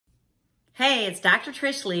Hey, it's Dr.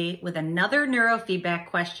 Trish Leigh with another neurofeedback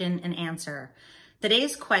question and answer.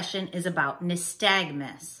 Today's question is about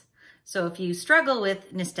nystagmus. So if you struggle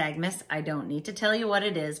with nystagmus, I don't need to tell you what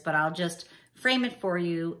it is, but I'll just frame it for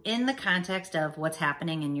you in the context of what's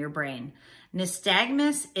happening in your brain.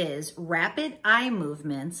 Nystagmus is rapid eye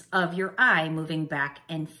movements of your eye moving back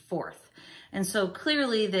and forth. And so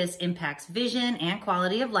clearly this impacts vision and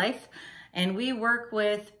quality of life. And we work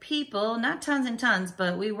with people, not tons and tons,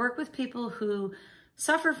 but we work with people who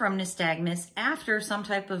suffer from nystagmus after some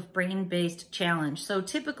type of brain-based challenge. So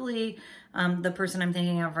typically, the person I'm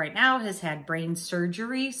thinking of right now has had brain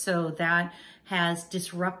surgery, so that has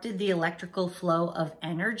disrupted the electrical flow of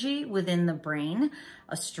energy within the brain.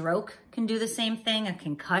 A stroke can do the same thing, a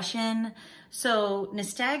concussion. So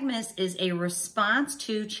nystagmus is a response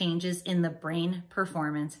to changes in the brain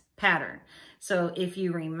performance pattern. So if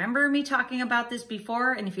you remember me talking about this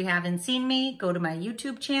before, and if you haven't seen me, go to my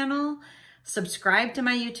YouTube channel, subscribe to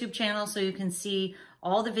my YouTube channel so you can see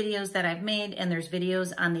all the videos that I've made, and there's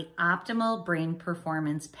videos on the optimal brain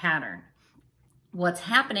performance pattern. What's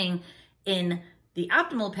happening in the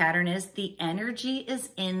optimal pattern is the energy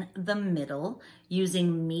is in the middle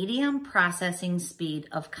using medium processing speed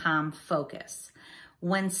of calm focus.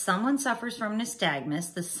 When someone suffers from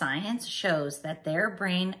nystagmus, the science shows that their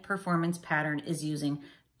brain performance pattern is using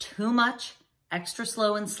too much extra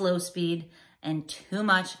slow and slow speed and too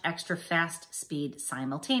much extra fast speed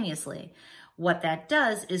simultaneously. What that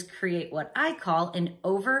does is create what I call an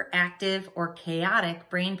overactive or chaotic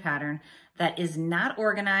brain pattern that is not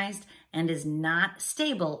organized and is not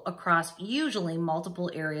stable across usually multiple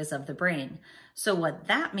areas of the brain. So what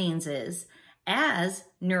that means is, as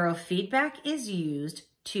neurofeedback is used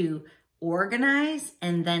to organize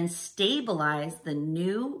and then stabilize the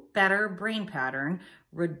new, better brain pattern,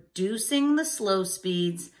 reducing the slow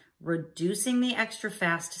speeds, reducing the extra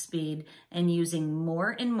fast speed, and using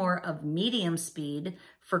more and more of medium speed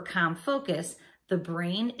for calm focus, the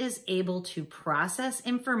brain is able to process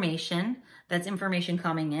information, that's information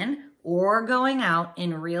coming in or going out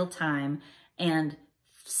in real time, and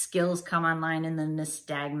skills come online and the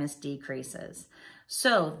nystagmus decreases.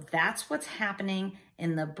 So that's what's happening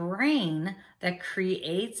in the brain that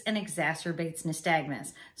creates and exacerbates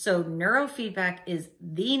nystagmus. So neurofeedback is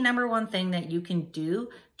the number one thing that you can do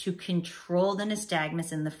to control the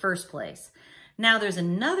nystagmus in the first place. Now there's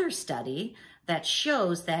another study that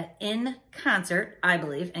shows that in concert, I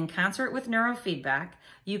believe, in concert with neurofeedback,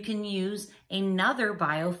 you can use another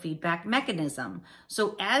biofeedback mechanism.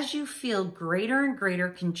 So as you feel greater and greater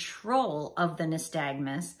control of the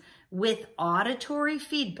nystagmus with auditory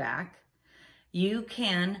feedback, you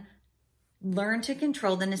can learn to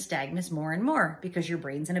control the nystagmus more and more because your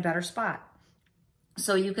brain's in a better spot.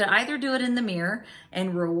 So you could either do it in the mirror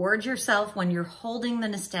and reward yourself when you're holding the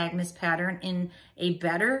nystagmus pattern in a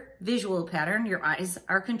better visual pattern, your eyes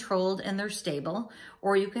are controlled and they're stable,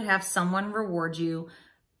 or you could have someone reward you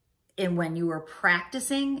and when you are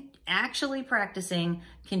actually practicing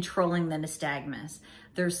controlling the nystagmus.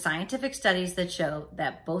 There's scientific studies that show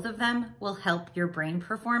that both of them will help your brain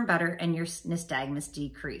perform better and your nystagmus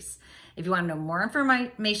decrease. If you want to know more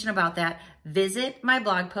information about that, visit my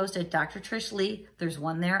blog post at Dr. Trish Leigh. There's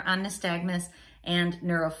one there on nystagmus and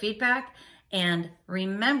neurofeedback. And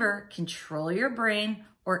remember, control your brain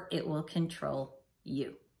or it will control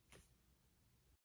you.